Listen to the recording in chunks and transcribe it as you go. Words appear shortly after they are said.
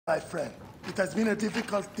My friend, it has been a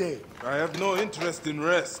difficult day. I have no interest in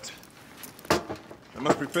rest. I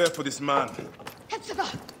must prepare for this man.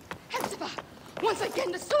 Hepzefa! Hepzefa! Once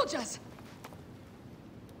again, the soldiers!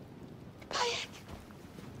 Bayek!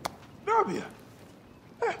 Rabia!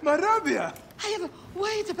 My Rabia! I am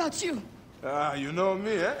worried about you. Ah, you know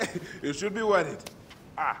me, eh? You should be worried.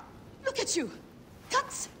 Ah. Look at you.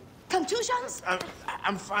 Cuts? Contusions?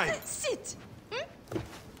 I'm fine. Sit. Hmm?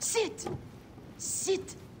 Sit.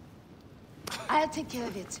 Sit. I'll take care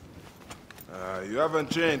of it. You haven't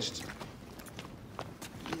changed.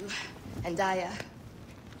 You and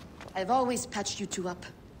I've always patched you two up.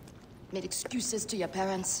 Made excuses to your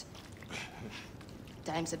parents.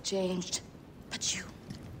 Times have changed, but you,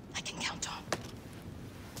 I can count on.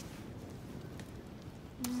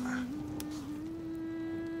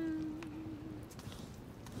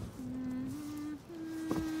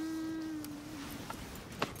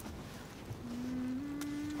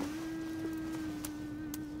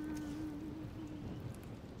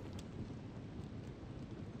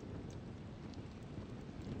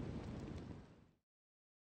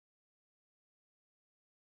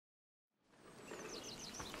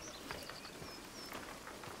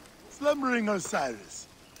 Slumbering Osiris.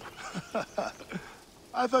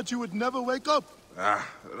 I thought you would never wake up.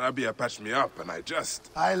 Rabia patched me up and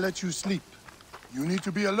I let you sleep. You need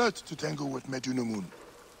to be alert to tangle with Medunamun.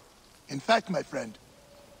 In fact, my friend...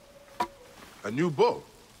 A new bow?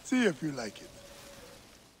 See if you like it.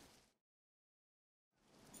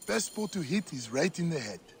 Best spot to hit is right in the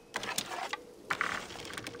head.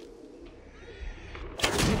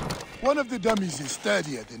 One of the dummies is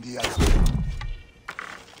sturdier than the other.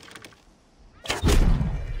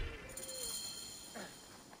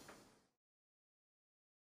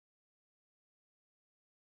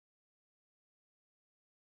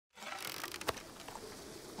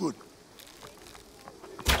 Good.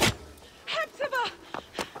 Hepzefa!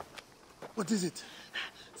 What is it?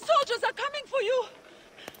 Soldiers are coming for you!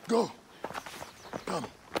 Go. Come,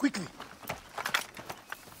 quickly.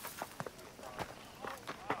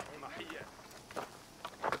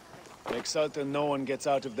 Make certain no one gets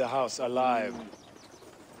out of the house alive.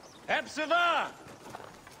 Hepzefa!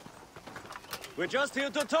 We're just here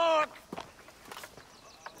to talk!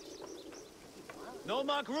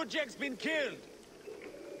 Nomarch Rudjek's been killed.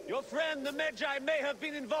 Your friend, the Magi, may have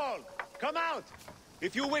been involved. Come out,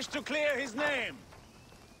 if you wish to clear his name.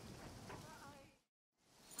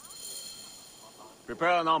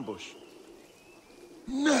 Prepare an ambush.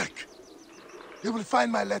 Neck! They will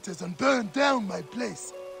find my letters and burn down my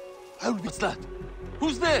place. I will be... What's that?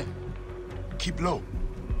 Who's there? Keep low.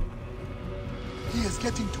 He is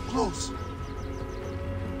getting too close.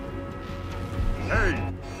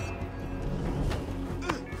 Hey!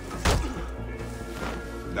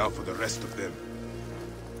 Now for the rest of them.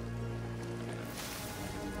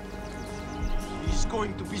 He's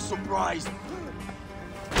going to be surprised.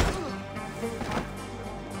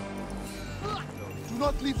 Do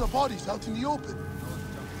not leave the bodies out in the open.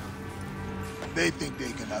 They think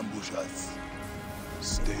they can ambush us.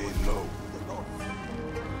 Stay low.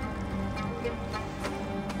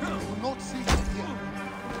 They will not see us here.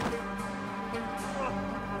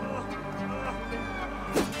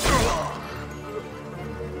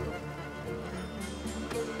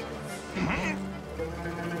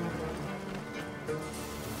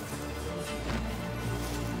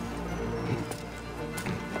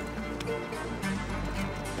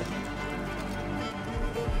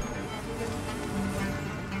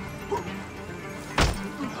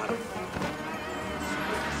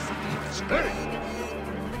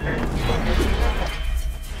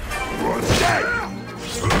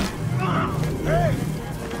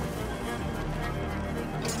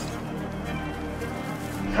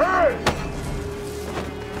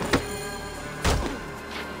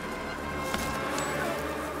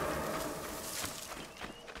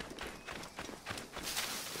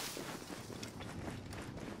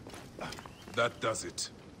 That does it.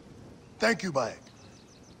 Thank you, Bayek.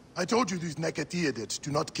 I told you these Nekatiadids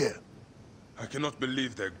do not care. I cannot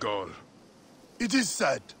believe their gall. It is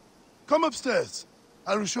sad. Come upstairs.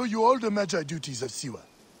 I will show you all the Magi duties of Siwa.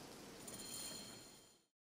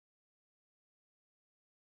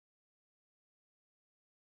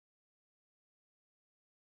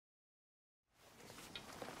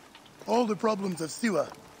 All the problems of Siwa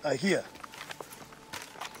are here.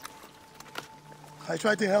 I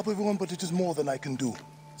try to help everyone, but it is more than I can do.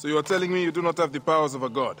 So you are telling me you do not have the powers of a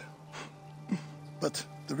god? But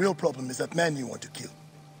the real problem is that man you want to kill.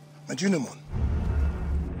 Medunamun.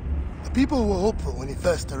 The people were hopeful when he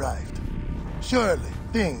first arrived. Surely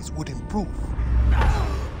things would improve.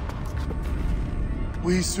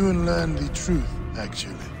 We soon learn the truth,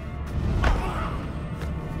 actually.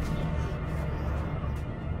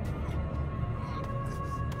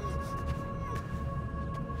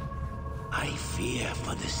 I fear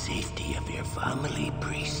for the safety of your family,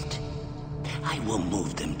 priest. I will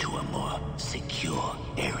move them to a more secure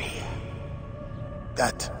area.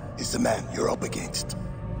 That is the man you're up against.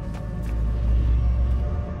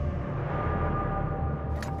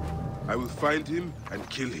 I will find him and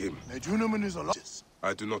kill him. Mejunaman is a lot.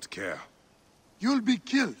 I do not care. You'll be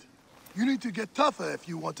killed. You need to get tougher if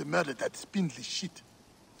you want to murder that spindly shit.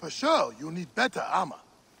 For sure, you'll need better armor.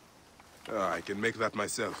 I can make that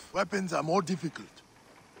myself. Weapons are more difficult.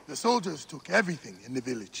 The soldiers took everything in the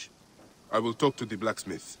village. I will talk to the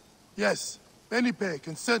blacksmith. Yes, Benipe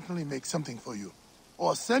can certainly make something for you.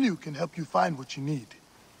 Or Senu can help you find what you need.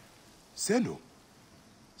 Senu?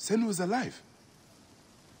 Senu is alive.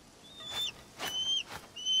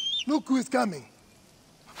 Look who is coming.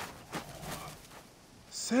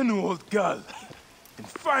 Senu, old girl. In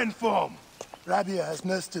fine form. Rabia has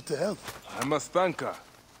nursed her to health. I must thank her.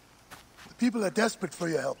 The people are desperate for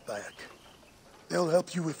your help, Dayak. They'll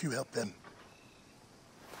help you if you help them.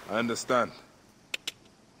 I understand.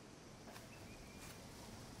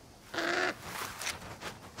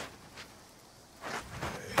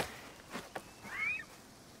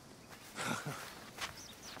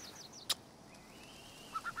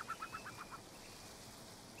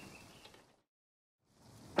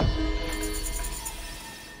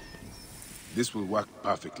 This will work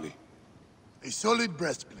perfectly. A solid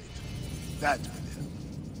breastplate. That will help.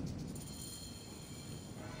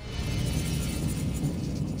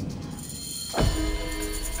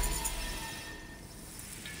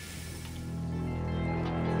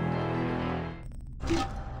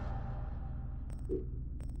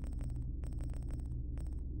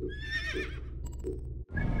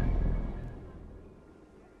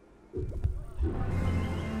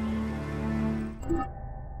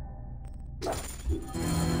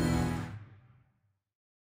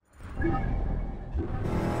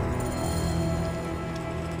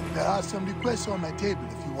 There are some requests on my table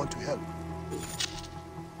if you want to help.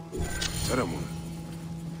 Saramon.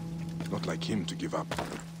 Not like him to give up.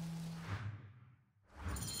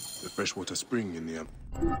 The freshwater spring in the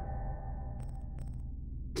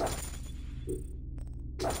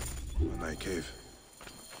Manai cave.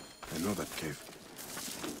 I know that cave.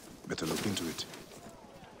 Better look into it.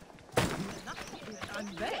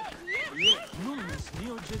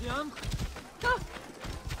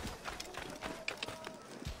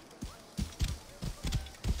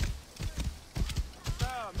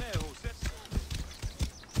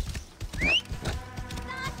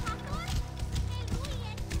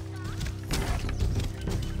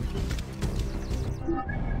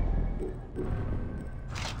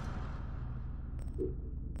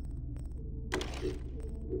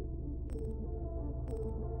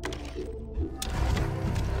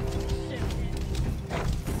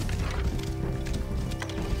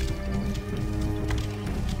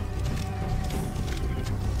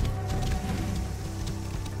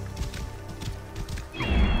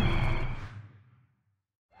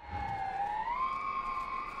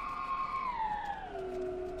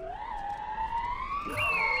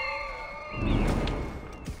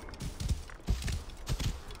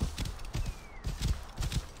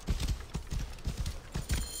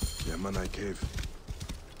 Manai cave.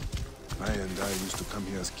 I used to come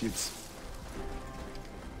here as kids.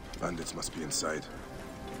 Bandits must be inside.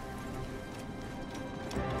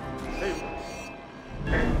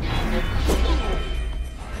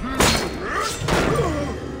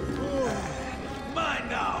 Mine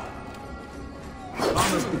now!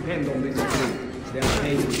 Farmers depend on this food. They are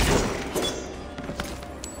paid with food.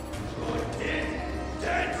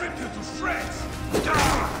 Dead, rip you to shreds!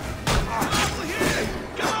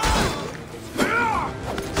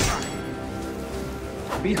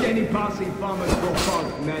 Beat any passing farmers go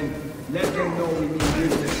fast, men. Let them know we mean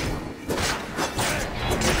business.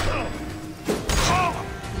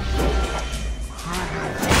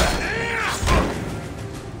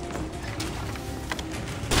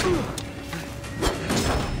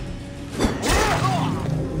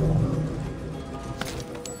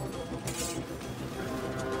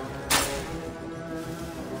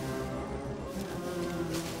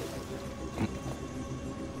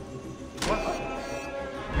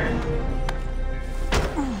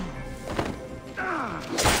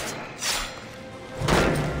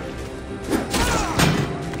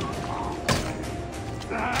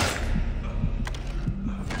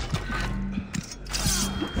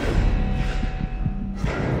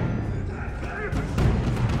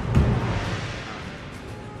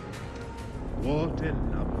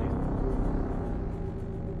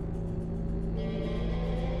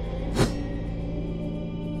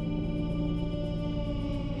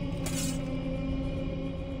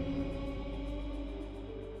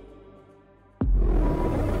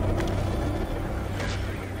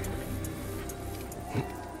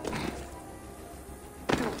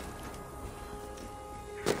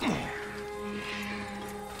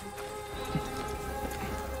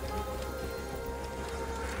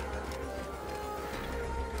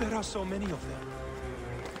 There are so many of them.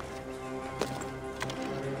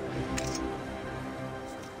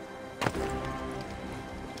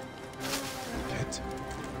 Ket?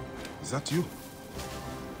 Is that you?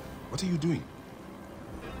 What are you doing?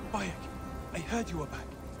 Bayek, I heard you were back.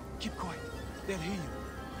 Keep quiet. They'll hear you.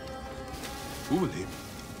 Who will hear me?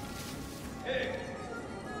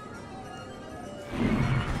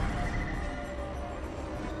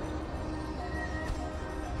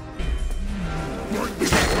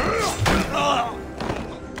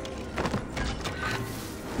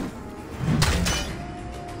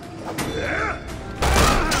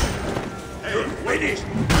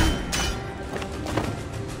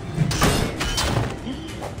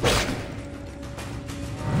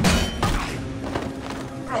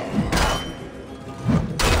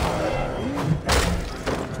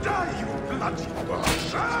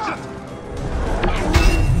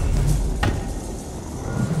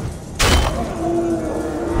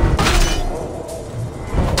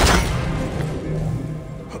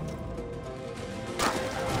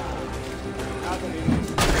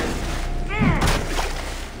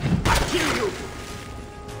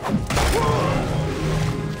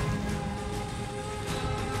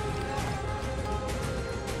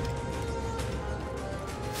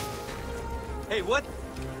 Hey, what?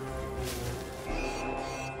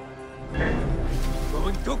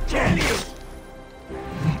 Going to kill you!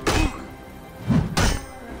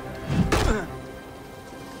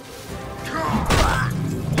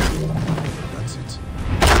 That's it.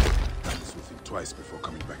 Alice will think twice before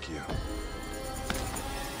coming back here.